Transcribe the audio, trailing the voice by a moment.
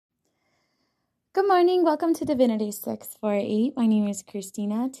Good morning. Welcome to Divinity 648. My name is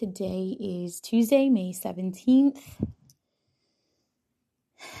Christina. Today is Tuesday, May 17th.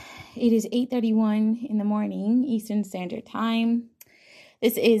 It is 8:31 in the morning, Eastern Standard Time.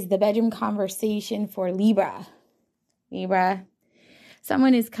 This is the bedroom conversation for Libra. Libra,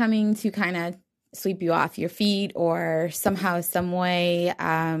 someone is coming to kind of sweep you off your feet or somehow, some way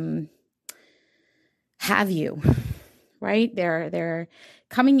have you, right? They're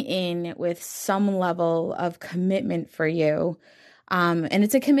coming in with some level of commitment for you. And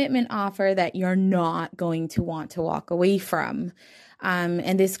it's a commitment offer that you're not going to want to walk away from.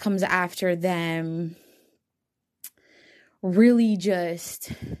 And this comes after them really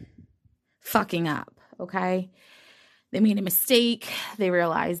just fucking up, okay? They made a mistake. They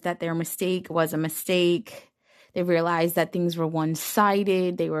realized that their mistake was a mistake. They realized that things were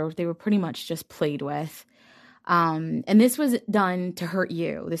one-sided. They were pretty much just played with. And this was done to hurt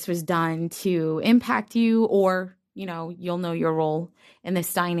you. This was done to impact you, or, you'll know your role in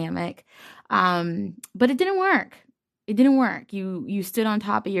this dynamic. But it didn't work. It didn't work. You stood on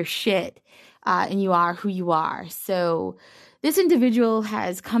top of your shit, and you are who you are. So this individual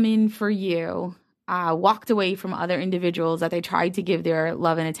has come in for you, walked away from other individuals that they tried to give their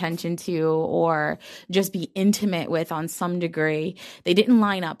love and attention to or just be intimate with on some degree. They didn't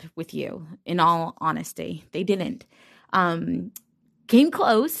line up with you, in all honesty. They didn't. Came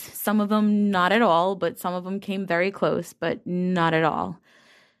close. Some of them not at all, but some of them came very close, but not at all.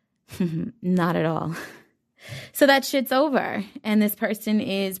 Not at all. So that shit's over. And this person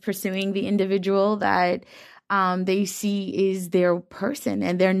is pursuing the individual that they see is their person,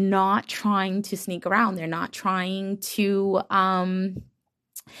 and they're not trying to sneak around. They're not trying to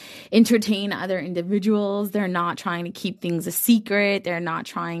entertain other individuals. They're not trying to keep things a secret. They're not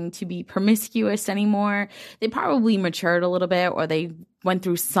trying to be promiscuous anymore. They probably matured a little bit, or they went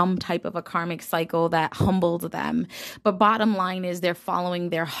through some type of a karmic cycle that humbled them. But bottom line is they're following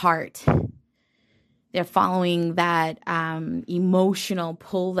their heart. They're following that emotional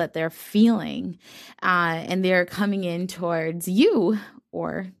pull that they're feeling, and they're coming in towards you,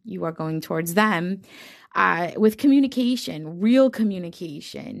 or you are going towards them, with communication, real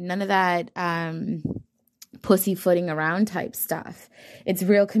communication. None of that pussyfooting around type stuff. It's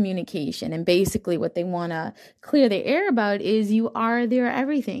real communication. And basically what they want to clear the air about is you are their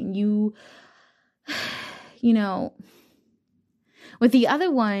everything. With the other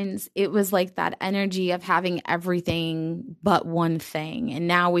ones, it was like that energy of having everything but one thing. And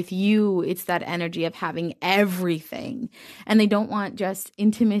now with you, it's that energy of having everything. And they don't want just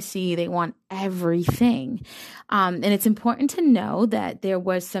intimacy. They want everything. And it's important to know that there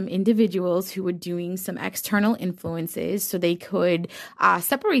was some individuals who were doing some external influences so they could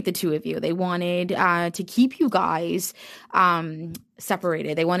separate the two of you. They wanted to keep you guys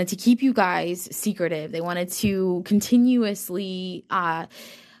separated. They wanted to keep you guys secretive. They wanted to continuously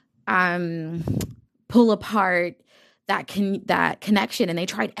pull apart that connection. And they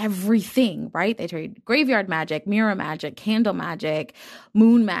tried everything, right? They tried graveyard magic, mirror magic, candle magic,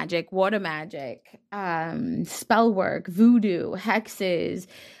 moon magic, water magic, spell work, voodoo, hexes.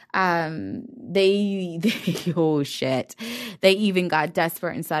 They oh shit. They even got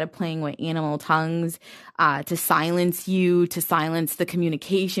desperate and started playing with animal tongues, to silence you, to silence the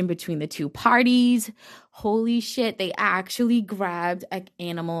communication between the two parties. Holy shit. They actually grabbed an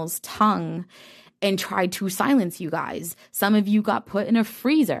animal's tongue and tried to silence you guys. Some of you got put in a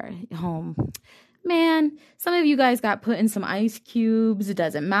freezer. Oh, man, some of you guys got put in some ice cubes. It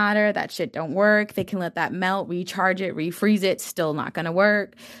doesn't matter. That shit don't work. They can let that melt, recharge it, refreeze it. Still not going to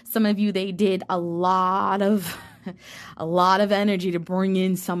work. Some of you, they did a lot of energy to bring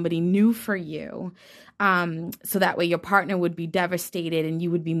in somebody new for you. So that way your partner would be devastated and you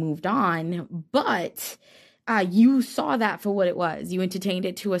would be moved on. But you saw that for what it was. You entertained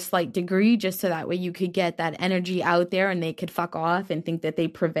it to a slight degree just so that way you could get that energy out there and they could fuck off and think that they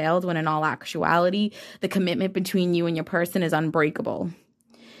prevailed, when in all actuality, the commitment between you and your person is unbreakable.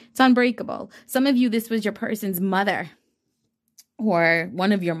 It's unbreakable. Some of you, this was your person's mother, or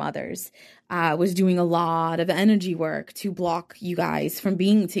one of your mothers, was doing a lot of energy work to block you guys from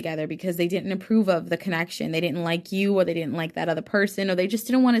being together because they didn't approve of the connection. They didn't like you, or they didn't like that other person, or they just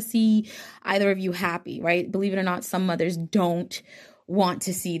didn't want to see either of you happy, right? Believe it or not, some mothers don't want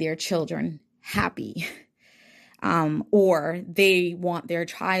to see their children happy, or they want their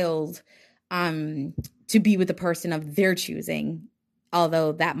child to be with the person of their choosing,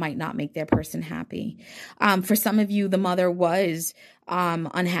 although that might not make their person happy. For some of you, the mother was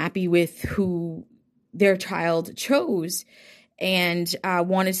unhappy with who their child chose, and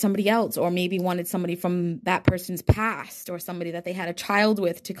wanted somebody else, or maybe wanted somebody from that person's past, or somebody that they had a child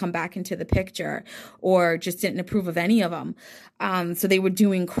with to come back into the picture, or just didn't approve of any of them. So they were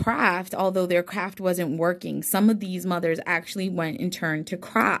doing craft, although their craft wasn't working. Some of these mothers actually went and turned to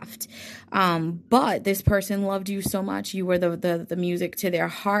craft. But this person loved you so much. You were the music to their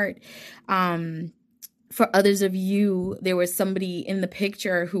heart. For others of you, there was somebody in the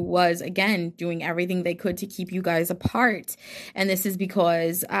picture who was, again, doing everything they could to keep you guys apart. And this is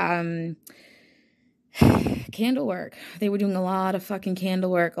because candle work. They were doing a lot of fucking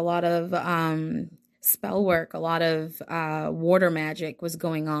candle work, a lot of spell work, a lot of water magic was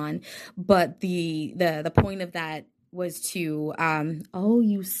going on. But the point of that was to, oh,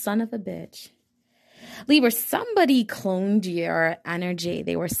 you son of a bitch. Libra, somebody cloned your energy.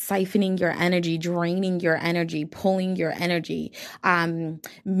 They were siphoning your energy, draining your energy, pulling your energy,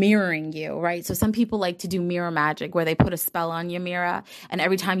 mirroring you, right? So some people like to do mirror magic where they put a spell on your mirror, and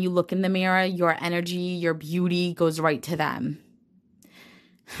every time you look in the mirror, your energy, your beauty goes right to them.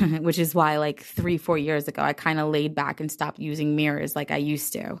 Which is why like 3-4 years ago, I kind of laid back and stopped using mirrors like I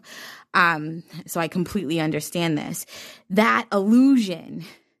used to. So I completely understand this. That illusion,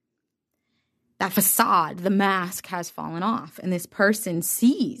 that facade, the mask has fallen off, and this person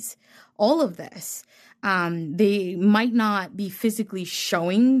sees all of this. They might not be physically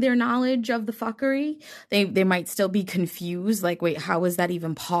showing their knowledge of the fuckery. They might still be confused, like, wait, how is that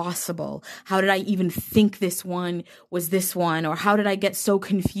even possible? How did I even think this one was this one? Or how did I get so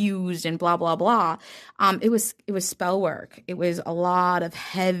confused and blah, blah, blah. It was spell work. It was a lot of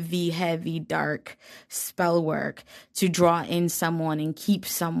heavy, dark spell work to draw in someone and keep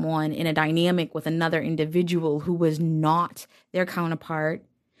someone in a dynamic with another individual who was not their counterpart,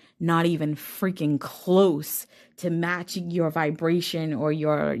 not even freaking close to matching your vibration or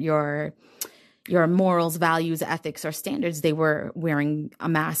your morals, values, ethics, or standards. They were wearing a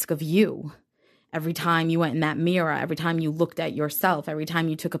mask of you. Every time you went in that mirror, every time you looked at yourself, every time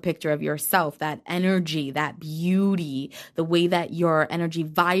you took a picture of yourself, that energy, that beauty, the way that your energy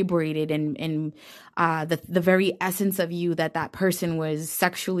vibrated, and the very essence of you that person was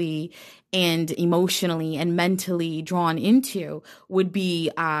sexually and emotionally and mentally drawn into would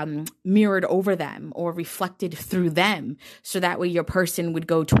be mirrored over them or reflected through them. So that way your person would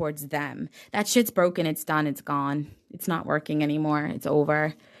go towards them. That shit's broken. It's done. It's gone. It's not working anymore. It's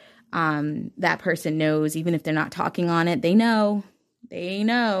over. That person knows, even if they're not talking on it, they know,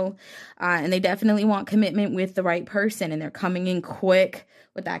 and they definitely want commitment with the right person, and they're coming in quick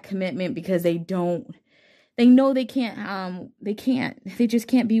with that commitment because they know they just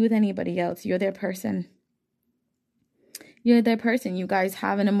can't be with anybody else. You're their person. You're their person. You guys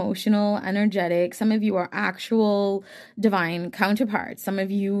have an emotional, energetic, some of you are actual divine counterparts. Some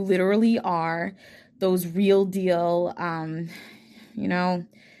of you literally are those real deal,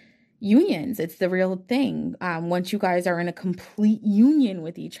 unions. It's the real thing. Once you guys are in a complete union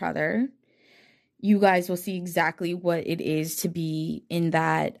with each other, you guys will see exactly what it is to be in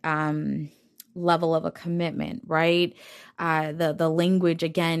that level of a commitment, right? The language,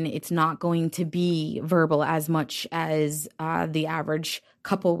 again, it's not going to be verbal as much as the average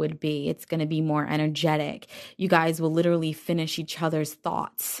couple would be. It's going to be more energetic. You guys will literally finish each other's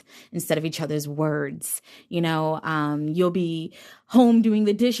thoughts instead of each other's words. You'll be home doing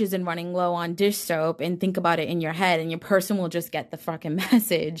the dishes and running low on dish soap and think about it in your head, and your person will just get the fucking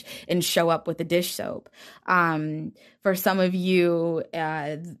message and show up with the dish soap. For some of you,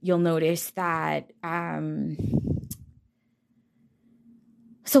 you'll notice that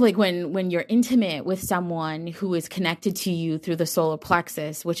so like when you're intimate with someone who is connected to you through the solar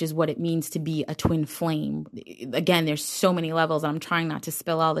plexus, which is what it means to be a twin flame. Again, there's so many levels. I'm trying not to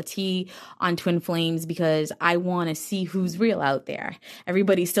spill all the tea on twin flames because I want to see who's real out there.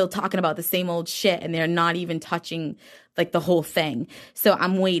 Everybody's still talking about the same old shit, and they're not even touching like the whole thing. So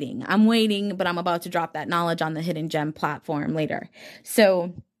I'm waiting, but I'm about to drop that knowledge on the Hidden Gem platform later.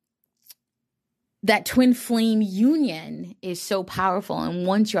 So that twin flame union is so powerful. And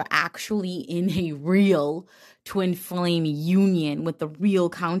once you're actually in a real twin flame union with the real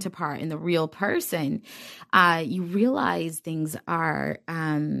counterpart and the real person, you realize things are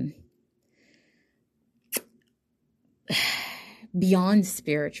beyond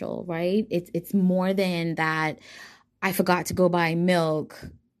spiritual, right? It's more than that. I forgot to go buy milk.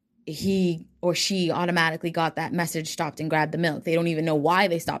 He or she automatically got that message, stopped and grabbed the milk. They don't even know why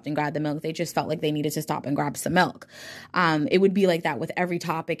they stopped and grabbed the milk. They just felt like they needed to stop and grab some milk. It would be like that with every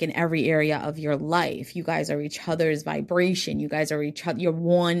topic in every area of your life. You guys are each other's vibration. You guys are you're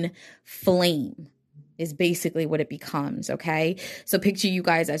one flame. is basically what it becomes, okay? So picture you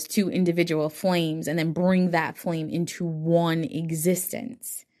guys as two individual flames and then bring that flame into one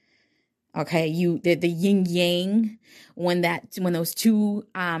existence. Okay, the yin yang, when those two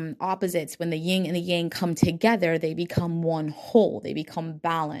opposites, when the yin and the yang come together, they become one whole. They become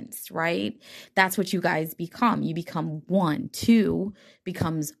balanced, right? That's what you guys become. You become one. Two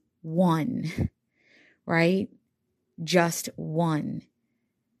becomes one, right? Just one.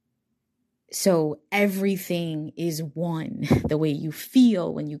 So everything is one. The way you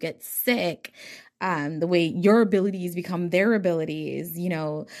feel when you get sick, the way your abilities become their abilities,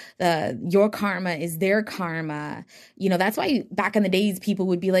 your karma is their karma. That's why back in the days, people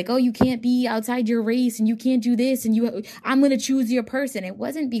would be like, oh, you can't be outside your race and you can't do this and I'm going to choose your person. It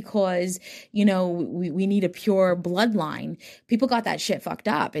wasn't because, we need a pure bloodline. People got that shit fucked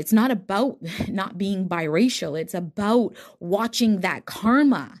up. It's not about not being biracial. It's about watching that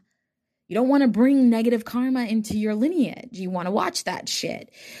karma. You don't want to bring negative karma into your lineage. You want to watch that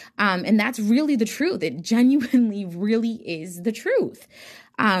shit. And that's really the truth. It genuinely really is the truth.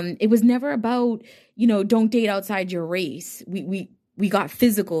 It was never about, don't date outside your race. We got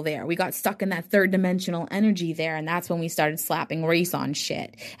physical there. We got stuck in that third dimensional energy there. And that's when we started slapping race on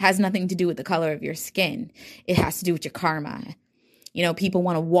shit. It has nothing to do with the color of your skin. It has to do with your karma. People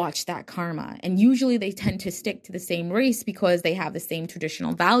want to watch that karma. And usually they tend to stick to the same race because they have the same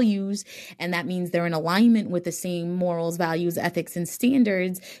traditional values. And that means they're in alignment with the same morals, values, ethics, and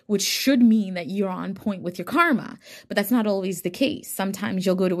standards, which should mean that you're on point with your karma. But that's not always the case. Sometimes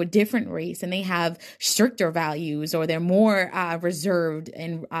you'll go to a different race and they have stricter values, or they're more reserved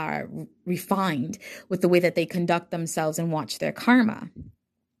and refined with the way that they conduct themselves and watch their karma.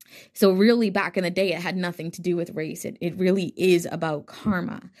 So really, back in the day, it had nothing to do with race. It really is about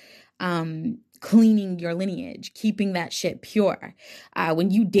karma, cleaning your lineage, keeping that shit pure.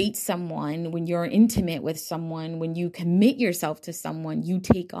 When you date someone, when you're intimate with someone, when you commit yourself to someone, you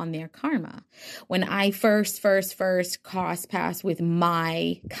take on their karma. When I first cross paths with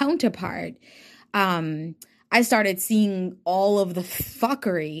my counterpart, I started seeing all of the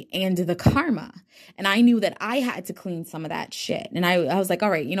fuckery and the karma. And I knew that I had to clean some of that shit. And I was like, all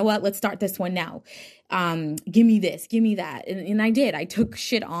right, you know what? Let's start this one now. Give me this, give me that. And I did. I took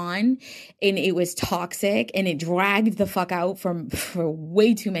shit on and it was toxic and it dragged the fuck out for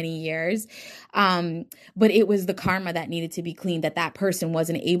way too many years. But it was the karma that needed to be cleaned, that person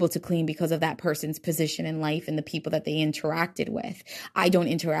wasn't able to clean because of that person's position in life and the people that they interacted with. I don't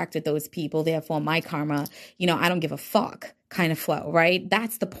interact with those people. Therefore, my karma, I don't give a fuck kind of flow, right?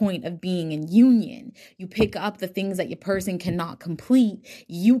 That's the point of being in union. You pick up the things that your person cannot complete,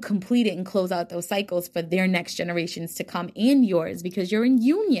 you complete it and close out those cycles for their next generations to come and yours, because you're in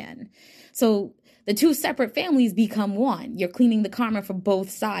union. So the two separate families become one. You're cleaning the karma for both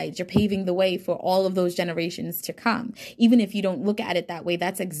sides. You're paving the way for all of those generations to come. Even if you don't look at it that way,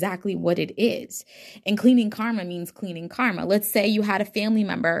 that's exactly what it is. And cleaning karma means cleaning karma. Let's say you had a family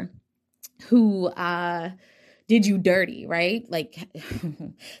member who did you dirty, right? Like,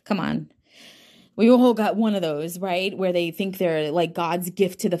 come on. We all got one of those, right? Where they think they're like God's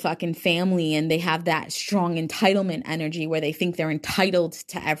gift to the fucking family, and they have that strong entitlement energy where they think they're entitled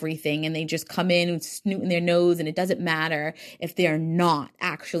to everything, and they just come in and snooting their nose, and it doesn't matter if they're not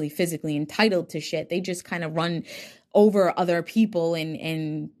actually physically entitled to shit. They just kind of run over other people,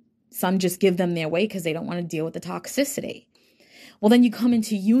 and some just give them their way because they don't want to deal with the toxicity. Well, then you come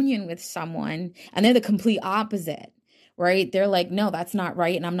into union with someone and they're the complete opposite, right? They're like, no, that's not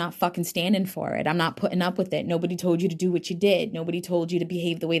right. And I'm not fucking standing for it. I'm not putting up with it. Nobody told you to do what you did. Nobody told you to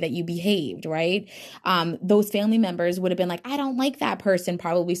behave the way that you behaved, right? Those family members would have been like, I don't like that person.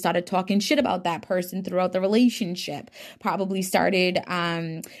 Probably started talking shit about that person throughout the relationship. Probably started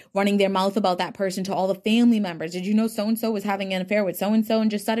running their mouth about that person to all the family members. Did you know so-and-so was having an affair with so-and-so, and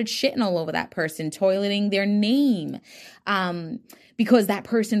just started shitting all over that person, toileting their name. Because that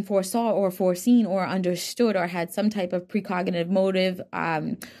person foresaw or foreseen or understood or had some type of precognitive motive,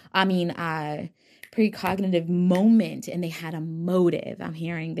 precognitive moment, and they had a motive. I'm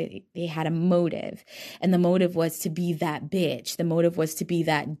hearing that they had a motive, and the motive was to be that bitch. The motive was to be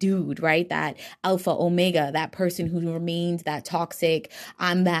that dude, right? That alpha omega, that person who remained that toxic.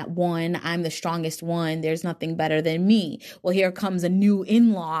 I'm that one. I'm the strongest one. There's nothing better than me. Well, here comes a new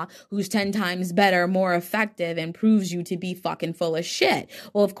in-law who's 10 times better, more effective, and proves you to be fucking full of shit.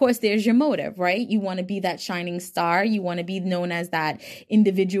 Well, of course, there's your motive, right? You want to be that shining star. You want to be known as that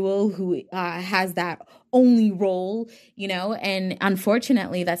individual who has that only role, and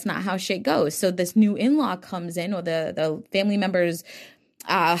unfortunately that's not how shit goes. So this new in-law comes in, or the family member's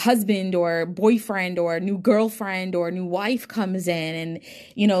husband or boyfriend or new girlfriend or new wife comes in,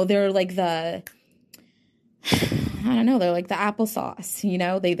 and they're like the I don't know, they're like the applesauce, you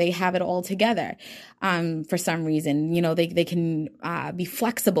know, they have it all together. For some reason, you know, they can be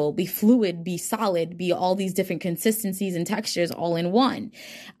flexible, be fluid, be solid, be all these different consistencies and textures all in one.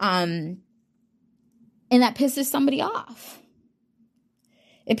 And that pisses somebody off.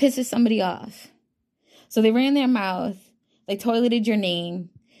 It pisses somebody off. So they ran their mouth, they toileted your name.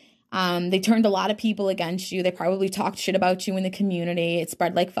 They turned a lot of people against you. They probably talked shit about you in the community. It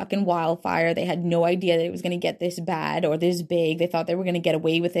spread like fucking wildfire. They had no idea that it was going to get this bad or this big. They thought they were going to get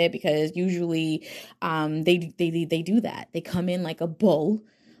away with it because usually they do that. They come in like a bull,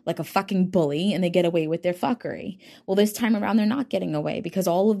 like a fucking bully, and they get away with their fuckery. Well, this time around, they're not getting away because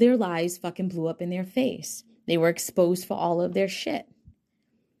all of their lies fucking blew up in their face. They were exposed for all of their shit.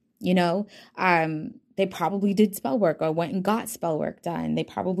 You know, they probably did spell work or went and got spell work done. They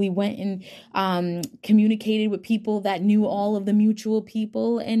probably went and communicated with people that knew all of the mutual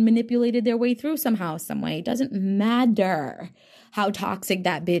people and manipulated their way through somehow, some way. It doesn't matter how toxic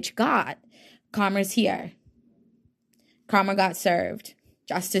that bitch got. Karma's here. Karma got served.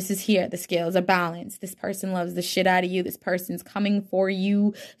 Justice is here. The scales are balanced. This person loves the shit out of you. This person's coming for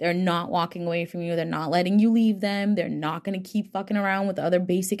you. They're not walking away from you. They're not letting you leave them. They're not going to keep fucking around with other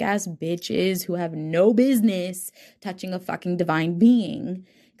basic ass bitches who have no business touching a fucking divine being.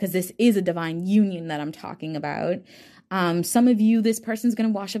 Because this is a divine union that I'm talking about. Some of you, this person's going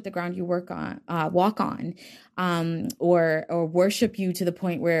to wash up the ground you walk on, or worship you to the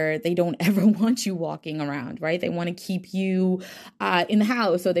point where they don't ever want you walking around, right? They want to keep you in the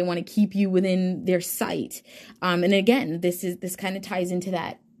house, or they want to keep you within their sight. And again, this kind of ties into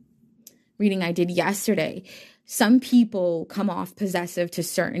that reading I did yesterday. Some people come off possessive to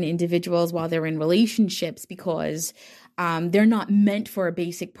certain individuals while they're in relationships because they're not meant for a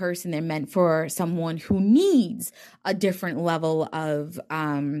basic person. They're meant for someone who needs a different level of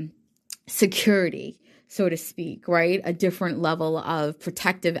security, so to speak, right? A different level of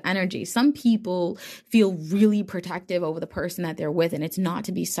protective energy. Some people feel really protective over the person that they're with, and it's not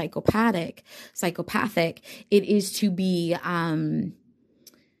to be psychopathic. It is to be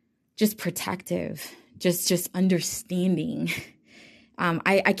just protective, just understanding.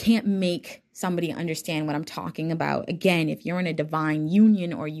 I can't make somebody understand what I'm talking about. Again, if you're in a divine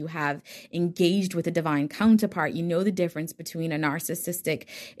union or you have engaged with a divine counterpart, you know the difference between a narcissistic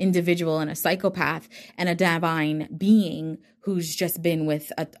individual and a psychopath and a divine being who's just been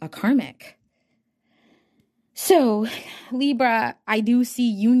with a karmic. So, Libra, I do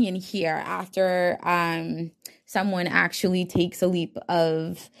see union here after someone actually takes a leap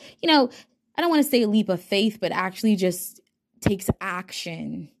of, I don't want to say a leap of faith, but actually just takes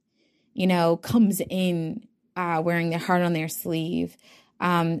action, comes in wearing their heart on their sleeve,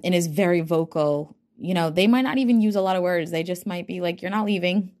 and is very vocal. They might not even use a lot of words. They just might be like, you're not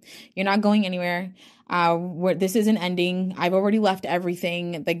leaving. You're not going anywhere. This isn't ending. I've already left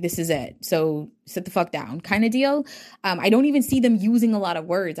everything. Like, this is it. So sit the fuck down kind of deal. I don't even see them using a lot of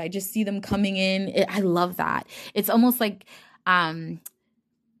words. I just see them coming in. I love that. It's almost like,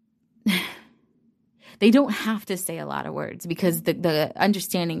 they don't have to say a lot of words because the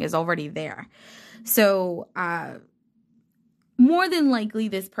understanding is already there. So more than likely,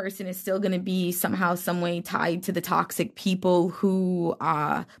 this person is still going to be somehow, some way tied to the toxic people who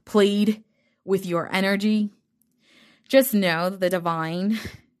played with your energy. Just know the divine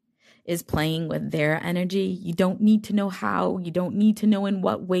is playing with their energy. You don't need to know how. You don't need to know in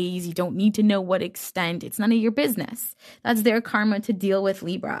what ways. You don't need to know what extent. It's none of your business. That's their karma to deal with,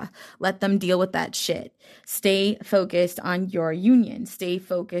 Libra. Let them deal with that shit. Stay focused on your union. Stay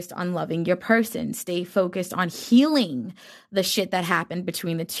focused on loving your person. Stay focused on healing the shit that happened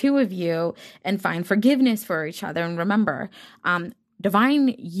between the two of you and find forgiveness for each other. And remember,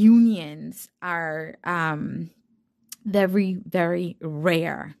 divine unions are very, very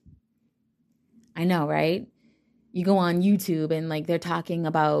rare. I know, right? You go on YouTube and they're talking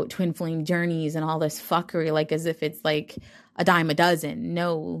about twin flame journeys and all this fuckery, as if it's like a dime a dozen.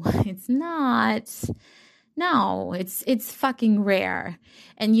 No, it's not. No, it's fucking rare.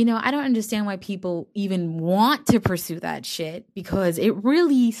 And, I don't understand why people even want to pursue that shit because it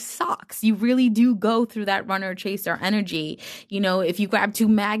really sucks. You really do go through that runner chaser energy. If you grab two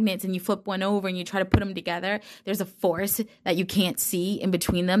magnets and you flip one over and you try to put them together, there's a force that you can't see in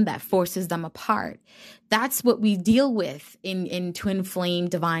between them that forces them apart. That's what we deal with in twin flame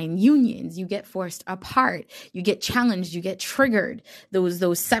divine unions. You get forced apart, you get challenged, you get triggered. Those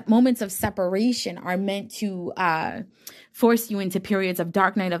moments of separation are meant to force you into periods of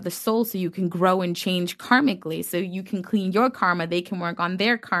dark night of the soul so you can grow and change karmically, so you can clean your karma, they can work on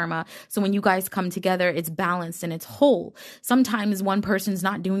their karma. So when you guys come together, it's balanced and it's whole. Sometimes one person's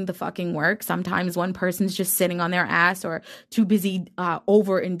not doing the fucking work. Sometimes one person's just sitting on their ass or too busy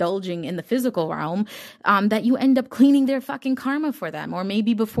overindulging in the physical realm, that you end up cleaning their fucking karma for them. Or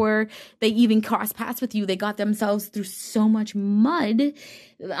maybe before they even cross paths with you, they got themselves through so much mud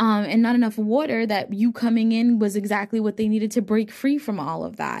and not enough water that you coming in was exactly what they needed to break free from all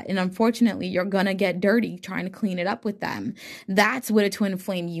of that. And unfortunately, you're gonna get dirty trying to clean it up with them. That's what a twin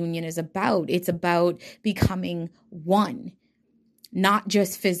flame union is about. It's about becoming one. Not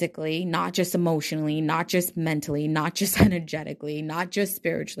just physically, not just emotionally, not just mentally, not just energetically, not just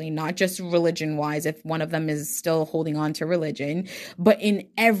spiritually, not just religion-wise, if one of them is still holding on to religion, but in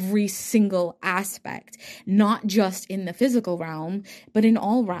every single aspect, not just in the physical realm, but in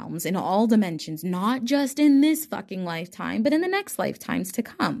all realms, in all dimensions, not just in this fucking lifetime, but in the next lifetimes to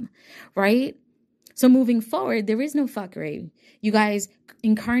come, right? So moving forward, there is no fuckery. You guys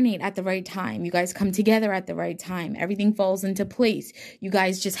incarnate at the right time. You guys come together at the right time. Everything falls into place. You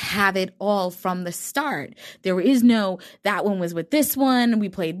guys just have it all from the start. There is no, that one was with this one, we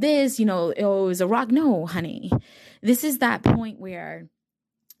played this, it was a rock. No, honey. This is that point where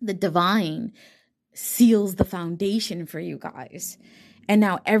the divine seals the foundation for you guys. And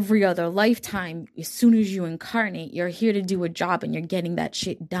now every other lifetime, as soon as you incarnate, you're here to do a job and you're getting that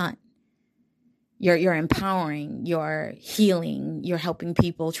shit done. You're empowering, you're healing, you're helping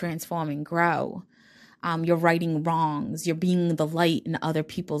people transform and grow. You're righting wrongs, you're being the light in other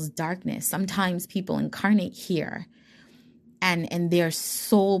people's darkness. Sometimes people incarnate here and their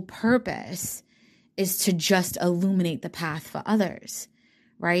sole purpose is to just illuminate the path for others,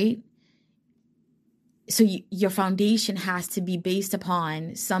 right? So your foundation has to be based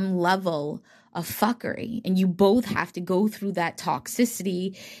upon some level of fuckery, and you both have to go through that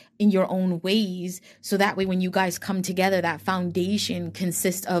toxicity in your own ways, so that way when you guys come together, that foundation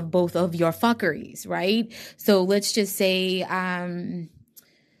consists of both of your fuckeries, right? So let's just say,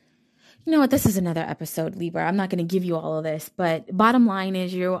 you know what? This is another episode, Libra. I'm not going to give you all of this, but bottom line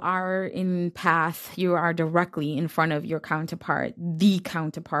is you are in path. You are directly in front of your counterpart, the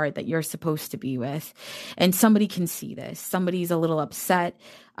counterpart that you're supposed to be with. And somebody can see this. Somebody's a little upset.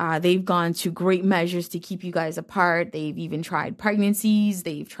 They've gone to great measures to keep you guys apart. They've even tried pregnancies.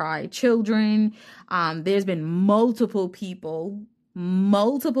 They've tried children. There's been multiple people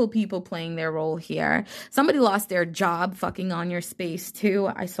playing their role here. Somebody lost their job fucking on your space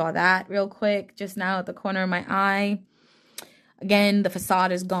too. I saw that real quick just now at the corner of my eye. Again, the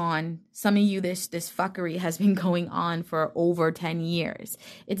facade is gone. Some of you, this fuckery has been going on for over 10 years.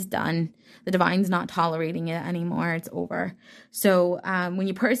 It's done. The divine's not tolerating it anymore. It's over. So when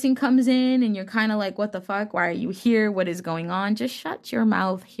your person comes in and you're kind of like, what the fuck? Why are you here? What is going on? Just shut your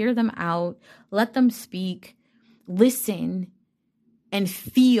mouth. Hear them out. Let them speak. Listen and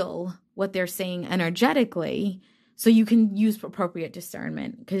feel what they're saying energetically so you can use appropriate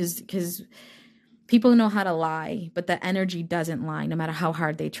discernment, because people know how to lie, but the energy doesn't lie no matter how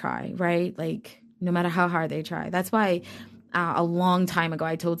hard they try, right? Like, no matter how hard they try. That's why a long time ago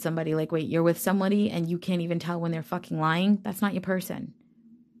I told somebody, like, wait, you're with somebody and you can't even tell when they're fucking lying? That's not your person.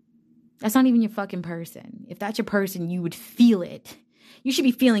 That's not even your fucking person. If that's your person, you would feel it. You should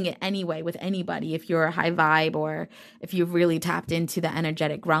be feeling it anyway with anybody. If you're a high vibe or if you've really tapped into the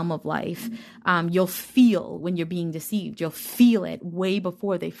energetic realm of life, you'll feel when you're being deceived. You'll feel it way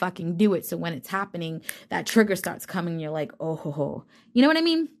before they fucking do it. So when it's happening, that trigger starts coming. You're like, oh, ho, ho. You know what I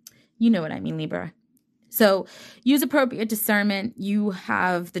mean? You know what I mean, Libra. So use appropriate discernment. You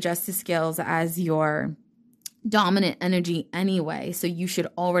have the justice scales as your dominant energy anyway, so you should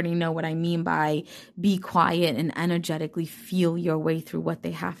already know what I mean by be quiet and energetically feel your way through what they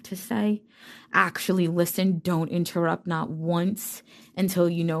have to say. Actually listen, don't interrupt not once until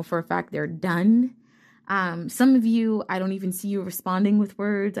you know for a fact they're done. Some of you, I don't even see you responding with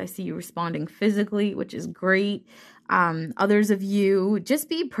words. I see you responding physically, which is great. Others of you, just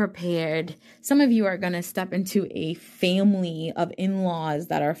be prepared. Some of you are going to step into a family of in-laws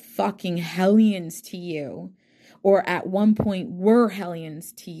that are fucking hellions to you, or at one point were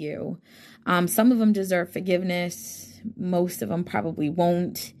hellions to you. Some of them deserve forgiveness. Most of them probably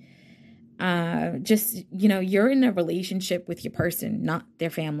won't. You're in a relationship with your person, not their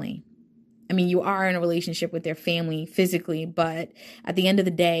family. I mean, you are in a relationship with their family physically, but at the end of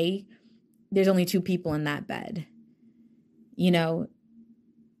the day, there's only two people in that bed.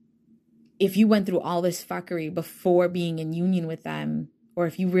 if you went through all this fuckery before being in union with them, or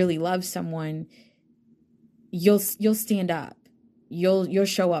if you really love someone, you'll stand up. You'll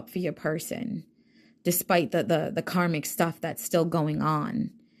show up for your person, despite the karmic stuff that's still going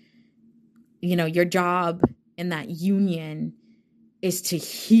on. You know, your job in that union is to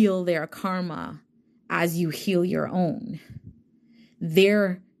heal their karma as you heal your own.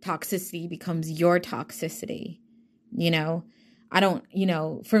 Their toxicity becomes your toxicity. You know,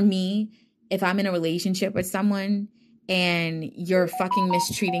 for me, if I'm in a relationship with someone and you're fucking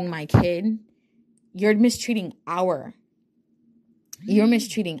mistreating my kid, you're mistreating our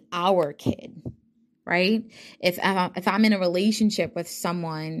kid, right? If I'm in a relationship with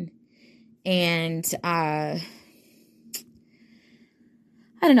someone and, I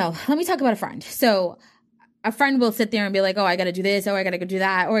don't know, let me talk about a friend. So a friend will sit there and be like, oh, I got to do this. Oh, I got to go do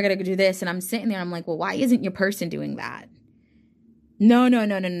that. Or I got to go do this. And I'm sitting there and I'm like, well, why isn't your person doing that?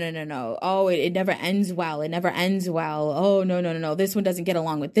 No. Oh, it never ends well. It never ends well. Oh, no. This one doesn't get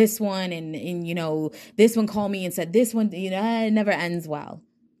along with this one. And you know, this one called me and said this one, you know, it never ends well.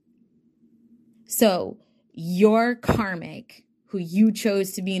 So your karmic, who you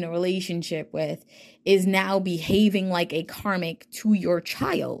chose to be in a relationship with, is now behaving like a karmic to your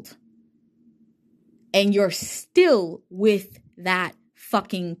child. And you're still with that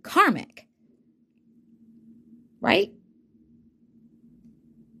fucking karmic. Right?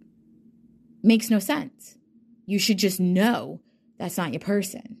 Makes no sense. You should just know that's not your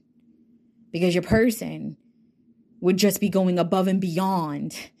person. Because your person would just be going above and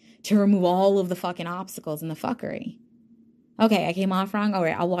beyond to remove all of the fucking obstacles and the fuckery. Okay, I came off wrong. All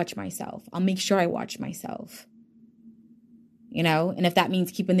right, I'll watch myself. I'll make sure I watch myself. You know, and if that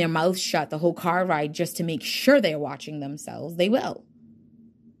means keeping their mouth shut the whole car ride just to make sure they're watching themselves, they will.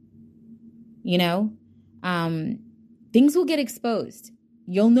 You know, things will get exposed.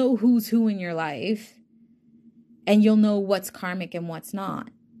 You'll know who's who in your life, and you'll know what's karmic and what's not.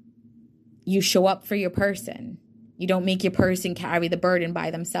 You show up for your person. You don't make your person carry the burden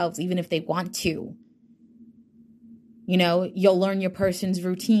by themselves, even if they want to. You know, you'll learn your person's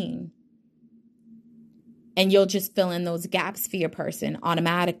routine. And you'll just fill in those gaps for your person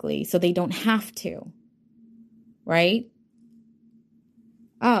automatically so they don't have to. Right?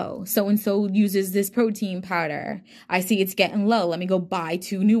 Oh, so-and-so uses this protein powder. I see it's getting low. Let me go buy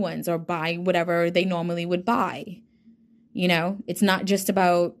 2 new ones or buy whatever they normally would buy. You know, it's not just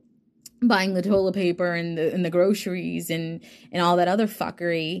about buying the toilet paper and the groceries and all that other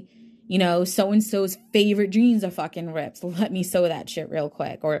fuckery. You know, so-and-so's favorite jeans are fucking ripped. Let me sew that shit real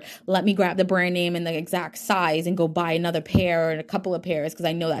quick. Or let me grab the brand name and the exact size and go buy another pair or a couple of pairs because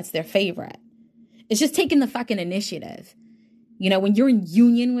I know that's their favorite. It's just taking the fucking initiative. You know, when you're in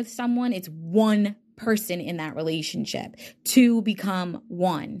union with someone, it's one person in that relationship. 2 become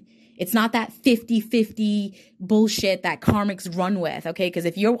 1. It's not that 50-50 bullshit that karmics run with, okay? Because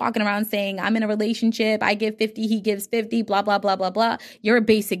if you're walking around saying, I'm in a relationship, I give 50, he gives 50, blah, blah, blah, blah, blah, you're a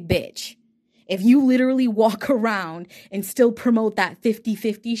basic bitch. If you literally walk around and still promote that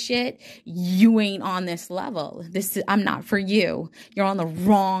 50-50 shit, you ain't on this level. I'm not for you. You're on the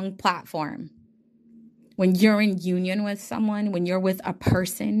wrong platform. When you're in union with someone, when you're with a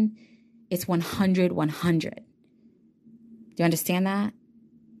person, it's 100-100. Do you understand that?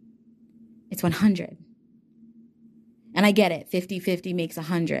 It's 100. And I get it. 50-50 makes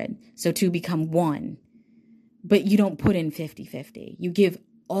 100. So 2 become 1. But you don't put in 50-50. You give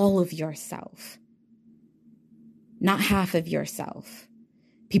all of yourself. Not half of yourself.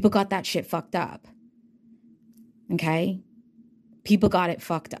 People got that shit fucked up. Okay? People got it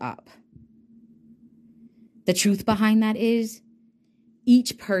fucked up. The truth behind that is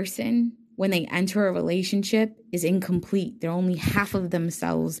each person, when they enter a relationship, is incomplete. They're only half of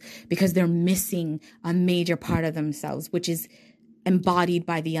themselves because they're missing a major part of themselves, which is embodied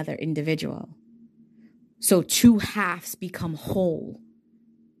by the other individual. So 2 halves become whole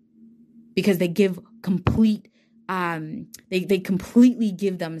because they give complete, they completely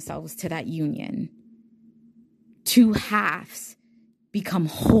give themselves to that union. 2 halves become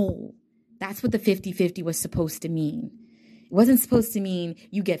whole. That's what the 50-50 was supposed to mean. It wasn't supposed to mean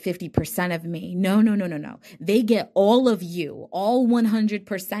you get 50% of me. No. They get all of you, all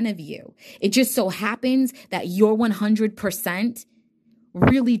 100% of you. It just so happens that your 100%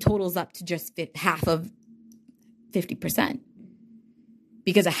 really totals up to just half of 50%.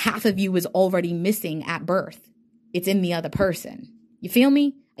 Because a half of you is already missing at birth. It's in the other person. You feel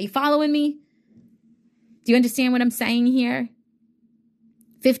me? Are you following me? Do you understand what I'm saying here?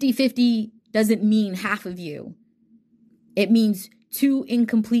 50-50 doesn't mean half of you. It means 2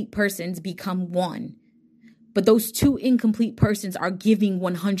 incomplete persons become 1. But those two incomplete persons are giving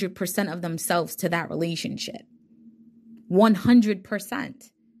 100% of themselves to that relationship.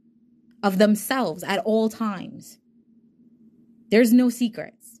 100% of themselves at all times. There's no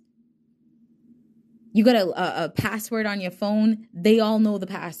secrets. You got a password on your phone. They all know the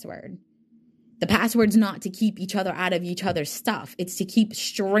password. The password's not to keep each other out of each other's stuff. It's to keep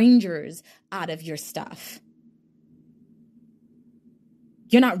strangers out of your stuff.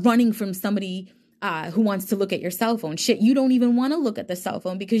 You're not running from somebody who wants to look at your cell phone. Shit, you don't even want to look at the cell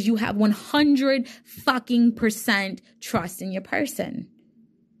phone because you have 100% trust in your person.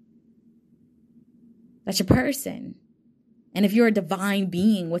 That's your person. And if you're a divine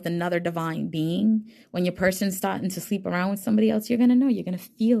being with another divine being, when your person's starting to sleep around with somebody else, you're going to know. You're going to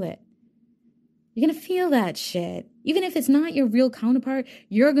feel it. You're going to feel that shit. Even if it's not your real counterpart,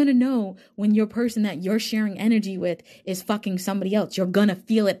 you're going to know when your person that you're sharing energy with is fucking somebody else. You're going to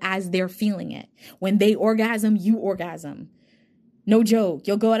feel it as they're feeling it. When they orgasm, you orgasm. No joke.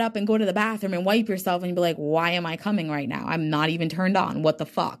 You'll go up and go to the bathroom and wipe yourself and you'll be like, why am I coming right now? I'm not even turned on. What the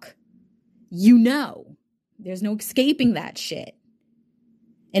fuck? You know. There's no escaping that shit.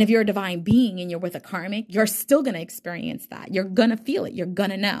 And if you're a divine being and you're with a karmic, you're still going to experience that. You're going to feel it. You're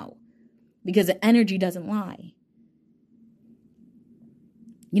going to know. Because the energy doesn't lie.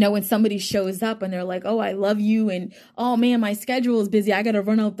 You know, when somebody shows up and they're like, oh, I love you. And, oh, man, my schedule is busy. I got to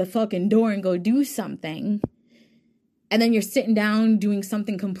run out the fucking door and go do something. And then you're sitting down doing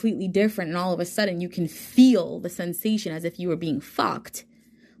something completely different. And all of a sudden you can feel the sensation as if you were being fucked.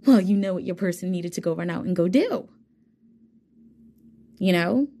 Well, you know what your person needed to go run out and go do. You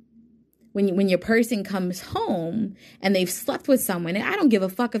know? When your person comes home and they've slept with someone, I don't give a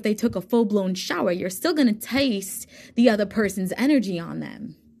fuck if they took a full-blown shower. You're still going to taste the other person's energy on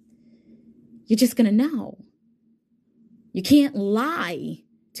them. You're just going to know. You can't lie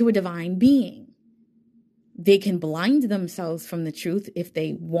to a divine being. They can blind themselves from the truth if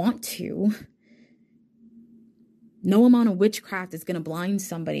they want to. No amount of witchcraft is going to blind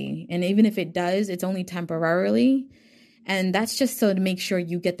somebody. And even if it does, it's only temporarily. And that's just so to make sure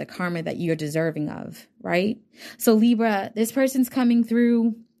you get the karma that you're deserving of, right? So Libra, this person's coming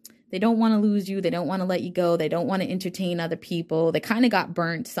through. They don't want to lose you. They don't want to let you go. They don't want to entertain other people. They kind of got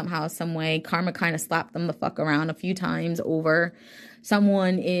burnt somehow, some way. Karma kind of slapped them the fuck around a few times over.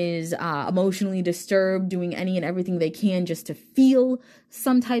 Someone is emotionally disturbed, doing any and everything they can just to feel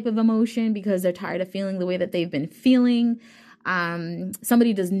some type of emotion because they're tired of feeling the way that they've been feeling.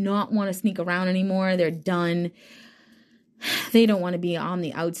 Somebody does not want to sneak around anymore. They're done. They don't want to be on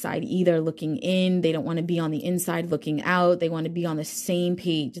the outside either looking in. They don't want to be on the inside looking out. They want to be on the same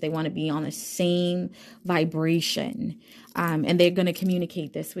page. They want to be on the same vibration. And they're going to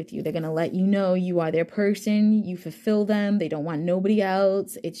communicate this with you. They're going to let you know you are their person. You fulfill them. They don't want nobody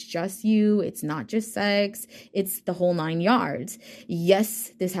else. It's just you. It's not just sex. It's the whole 9 yards.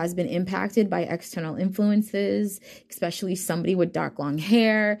 Yes, this has been impacted by external influences, especially somebody with dark long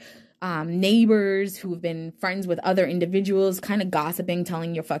hair. Neighbors who've been friends with other individuals, kind of gossiping,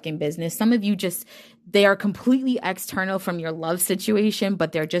 telling your fucking business. Some of you they are completely external from your love situation,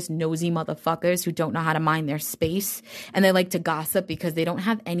 but they're just nosy motherfuckers who don't know how to mind their space. And they like to gossip because they don't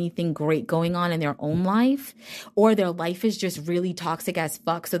have anything great going on in their own life, or their life is just really toxic as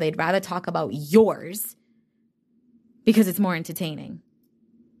fuck. So they'd rather talk about yours because it's more entertaining,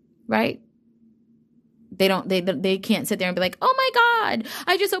 right? They can't sit there and be like, oh my God,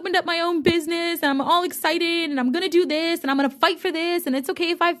 I just opened up my own business and I'm all excited and I'm going to do this and I'm going to fight for this. And it's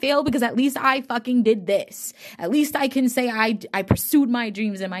okay if I fail because at least I fucking did this. At least I can say I pursued my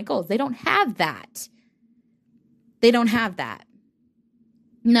dreams and my goals. They don't have that. They don't have that.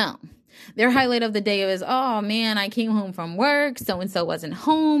 No. Their highlight of the day was, oh man, I came home from work. So-and-so wasn't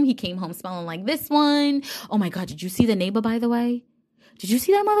home. He came home smelling like this one. Oh my God, did you see the neighbor, by the way? Did you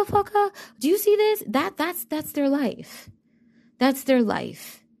see that motherfucker? Do you see this? That's their life. That's their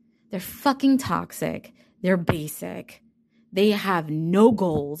life. They're fucking toxic. They're basic. They have no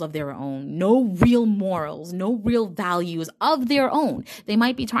goals of their own, no real morals, no real values of their own. They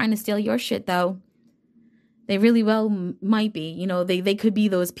might be trying to steal your shit though. They really well might be. You know, they could be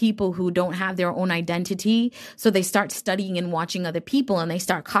those people who don't have their own identity. So they start studying and watching other people and they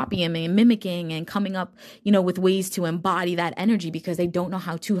start copying and mimicking and coming up, you know, with ways to embody that energy because they don't know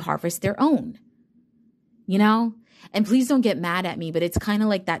how to harvest their own, you know? And please don't get mad at me, but it's kind of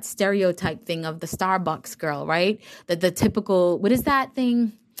like that stereotype thing of the Starbucks girl, right? The typical, what is that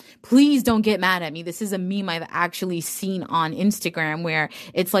thing? Please don't get mad at me. This is a meme I've actually seen on Instagram where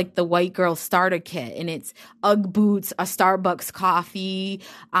it's like the white girl starter kit, and it's Ugg boots, a Starbucks coffee,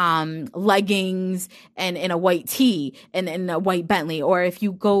 leggings, and a white tee, and a white Bentley. Or if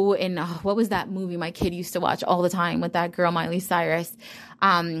you go in, what was that movie my kid used to watch all the time with that girl, Miley Cyrus?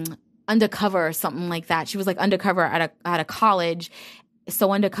 Undercover or something like that. She was like undercover at a college.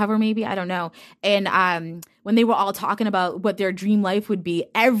 So undercover, maybe, I don't know. And when they were all talking about what their dream life would be,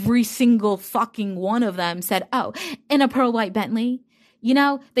 every single fucking one of them said, "Oh, in a pearl white Bentley." You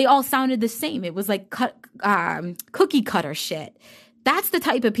know, they all sounded the same. It was like cookie cutter shit. That's the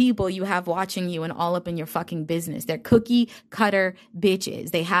type of people you have watching you and all up in your fucking business. They're cookie cutter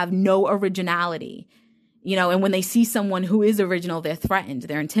bitches. They have no originality. You know, and when they see someone who is original, they're threatened,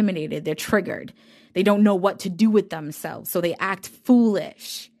 they're intimidated, they're triggered. They don't know what to do with themselves, so they act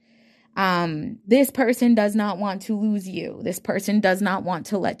foolish. This person does not want to lose you. This person does not want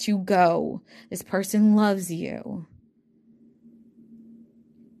to let you go. This person loves you.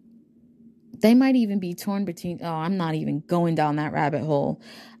 They might even be torn between, I'm not even going down that rabbit hole.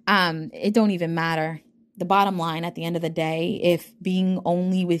 It don't even matter. The bottom line at the end of the day, if being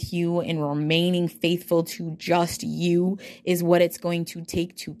only with you and remaining faithful to just you is what it's going to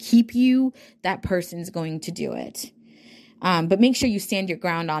take to keep you, that person's going to do it. But make sure you stand your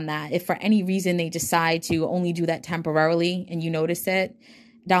ground on that. If for any reason they decide to only do that temporarily and you notice it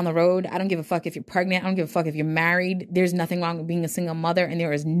down the road, I don't give a fuck if you're pregnant. I don't give a fuck if you're married. There's nothing wrong with being a single mother, and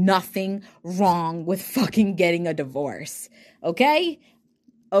there is nothing wrong with fucking getting a divorce. Okay?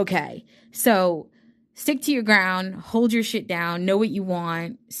 Okay. So stick to your ground, hold your shit down, know what you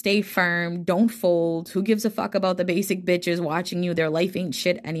want, stay firm, don't fold. Who gives a fuck about the basic bitches watching you? Their life ain't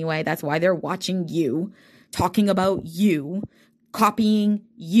shit anyway. That's why they're watching you, talking about you, copying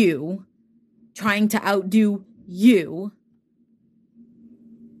you, trying to outdo you.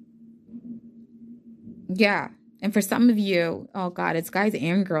 Yeah. And for some of you, oh God, it's guys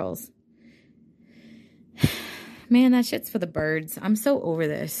and girls. Man, that shit's for the birds. I'm so over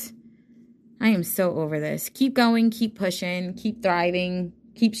this. I am so over this. Keep going, keep pushing, keep thriving,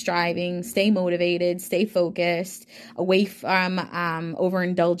 keep striving, stay motivated, stay focused, away from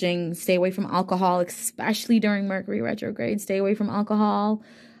overindulging, stay away from alcohol, especially during Mercury retrograde. Stay away from alcohol.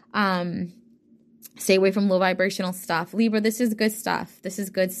 Stay away from low vibrational stuff. Libra, this is good stuff. This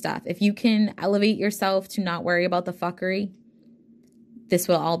is good stuff. If you can elevate yourself to not worry about the fuckery, this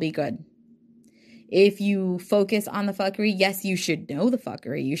will all be good. If you focus on the fuckery, yes, you should know the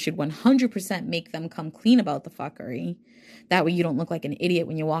fuckery. You should 100% make them come clean about the fuckery. That way you don't look like an idiot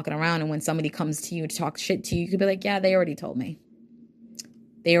when you're walking around, and when somebody comes to you to talk shit to you, you could be like, yeah, they already told me.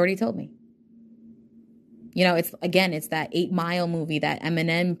 They already told me. You know, it's that 8 Mile movie, that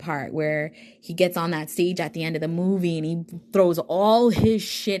Eminem part where he gets on that stage at the end of the movie and he throws all his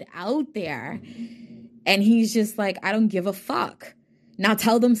shit out there. And he's just like, I don't give a fuck. Now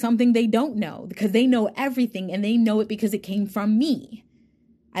tell them something they don't know, because they know everything and they know it because it came from me.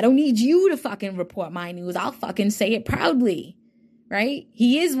 I don't need you to fucking report my news. I'll fucking say it proudly, right?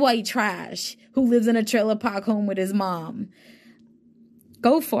 He is white trash who lives in a trailer park home with his mom.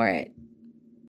 Go for it.